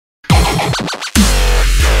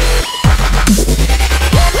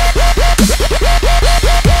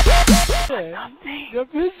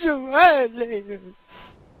You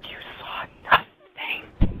saw nothing.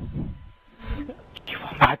 You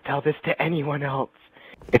will not tell this to anyone else.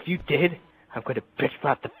 If you did, I'm going to bitch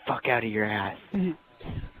slap the fuck out of your ass.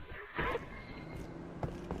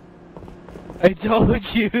 I told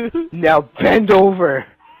you. Now bend over.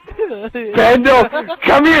 Bend over.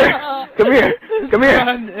 Come here. Come here. Come here.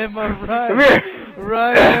 Run, Emma, run. Come here.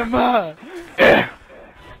 Run, Emma.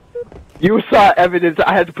 You saw evidence.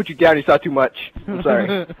 I had to put you down. You saw too much. I'm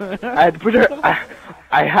sorry. I had to put her.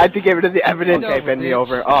 I had to get rid of the evidence. Okay, bend me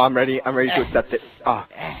over. Oh, I'm ready. I'm ready to accept it. Oh,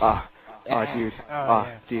 dude. Oh,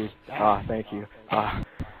 dude. Oh, thank you. I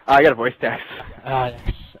got a voice text.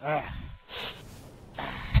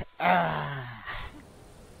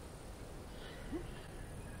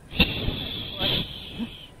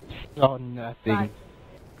 Oh, nothing.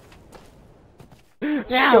 No,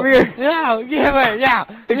 come here. No, give it. No.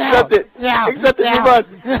 Accept it. No. Accept it. Move on.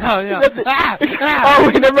 No. Accept it. Oh,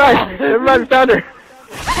 wait, never mind. Never mind. We found her.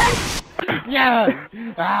 Yeah.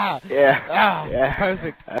 Yeah.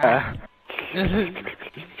 Perfect.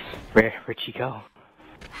 Where'd she go?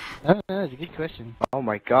 I don't know. It's a good question. Oh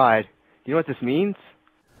my God. You know what this means?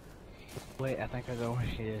 Wait, I think I know where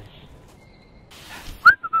she is.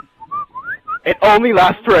 It only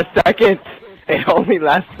lasts for a second. It only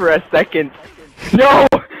lasts for a second. No!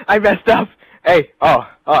 I messed up. Hey. Oh,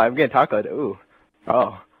 I'm getting tackled. Ooh.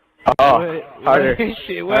 Oh. Harder. Where is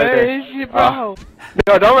she? Where is she, bro?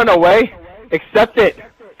 No, don't run away. Accept it.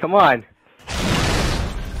 Come on.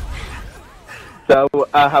 So,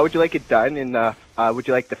 how would you like it done? Would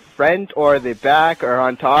you like the front or the back or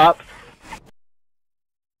on top?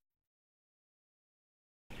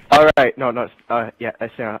 Alright,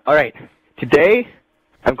 alright. Today,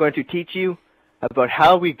 I'm going to teach you about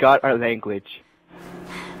how we got our language.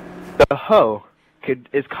 The hoe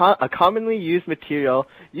is a commonly used material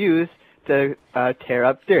used to tear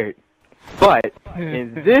up dirt. But,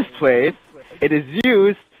 in this place, it is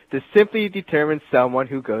used to simply determine someone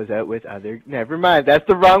who goes out with other... Never mind, that's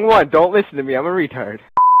the wrong one. Don't listen to me, I'm a retard.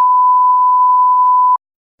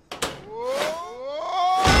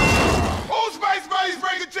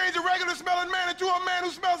 Change a regular smelling man into a man who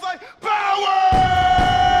smells like power!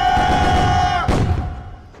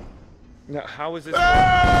 Now, how is this?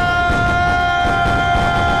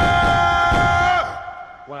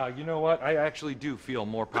 Wow, you know what? I actually do feel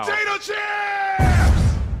more powerful. Potato chips!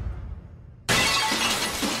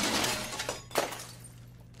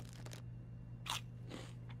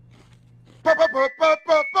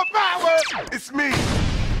 Power! It's me!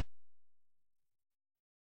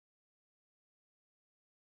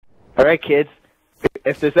 Alright, kids.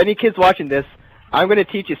 If there's any kids watching this, I'm gonna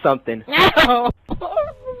teach you something. No!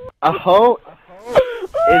 A hoe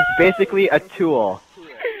is basically a tool.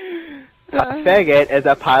 A faggot is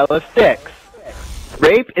a pile of sticks.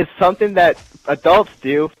 Rape is something that adults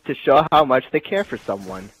do to show how much they care for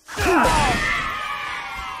someone.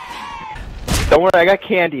 Don't worry, I got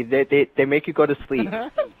candy. They make you go to sleep.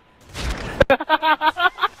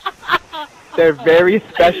 They're very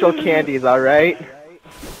special candies, alright?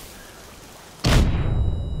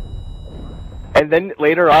 And then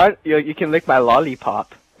later on, you can lick my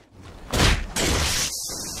lollipop.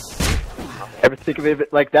 Ever think of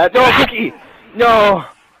it like that? No, Cookie! No!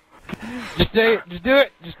 Just do it! Just do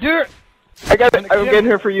it! Just do it! I got it! I'm getting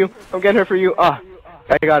her for you! I'm getting her for you! Oh,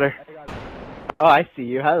 I got her. Oh, I see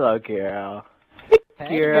you. Hello, girl.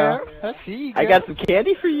 Hey, girl. I see you, girl. I got some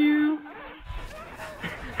candy for you.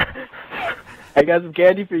 I got some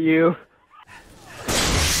candy for you.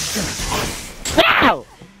 Ow!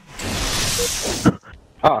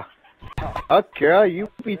 Oh, girl, you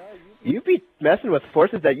be messing with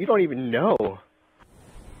forces that you don't even know.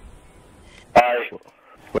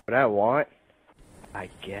 What I want, I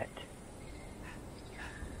get.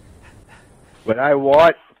 What I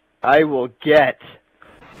want, I will get.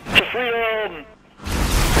 Freedom!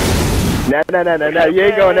 No, you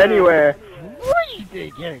ain't going anywhere. Where do you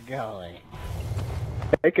think you're going?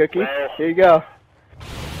 Hey, Cookie, here you go.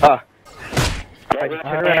 Alright,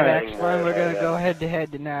 next one, we're gonna go head to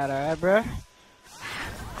head tonight, alright, bro?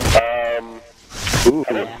 Ooh.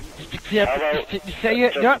 Just say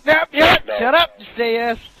it. No. Shut up. Just say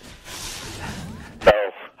yes. No.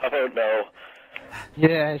 How about no?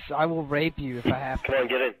 Yes, I will rape you if I have to. Come on,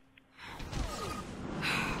 get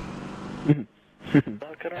in. I'm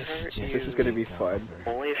not gonna hurt you. This is gonna be fun.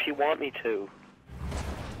 Only if you want me to.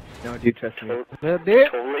 No, dude, trust me. Little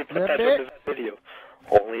bit. Totally put that in the video.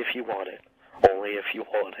 Only if you want it. Only if you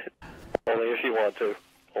want it. Only if you want to.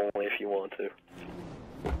 Only if you want to.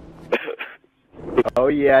 Oh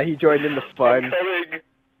yeah, he joined in the fun. I'm coming.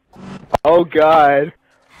 Oh god.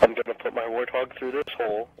 I'm gonna put my warthog through this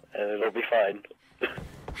hole, and it'll be fine.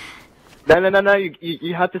 No.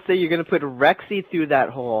 You have to say you're gonna put Rexy through that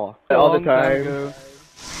hole all the time.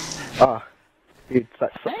 Oh, dude,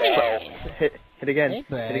 hit again. Hey,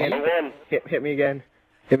 Hit again. Again. Hit me again.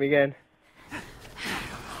 Hit me again.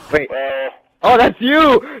 Wait. Well, Oh, that's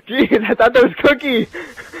you! Jeez, I thought that was Cookie!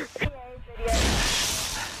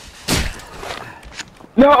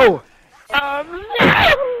 No!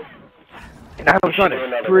 And I was on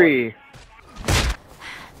a spree.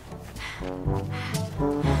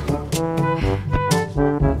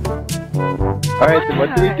 Alright, so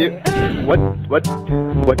what do we do?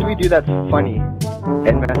 What do we do that's funny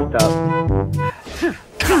and messed up?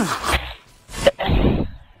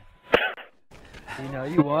 You know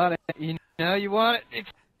you want it. You know you want it.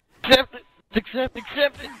 Accept it. Accept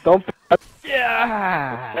it. Don't.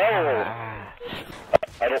 Yeah.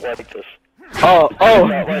 I don't like this. Oh.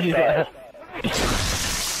 Not my style.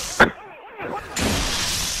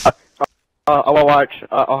 I wanna watch.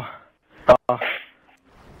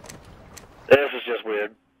 This is just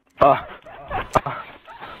weird.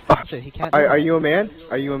 So he can't. Are you a man?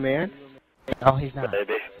 Are you a man? No, he's not.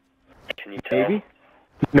 Baby. Can you tell? Baby?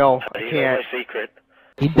 No, How I do you know can't. my secret?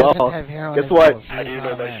 He doesn't Well, have hair on guess his what? nose. How do you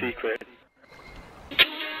know my secret?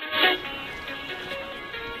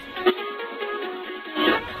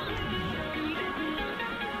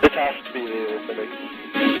 This has to be the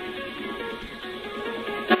opening.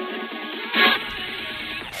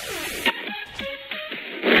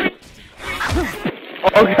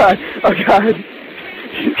 Oh god.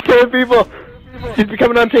 She's killing people. She's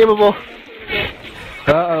becoming untamable.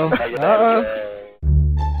 Uh-oh. How you doing?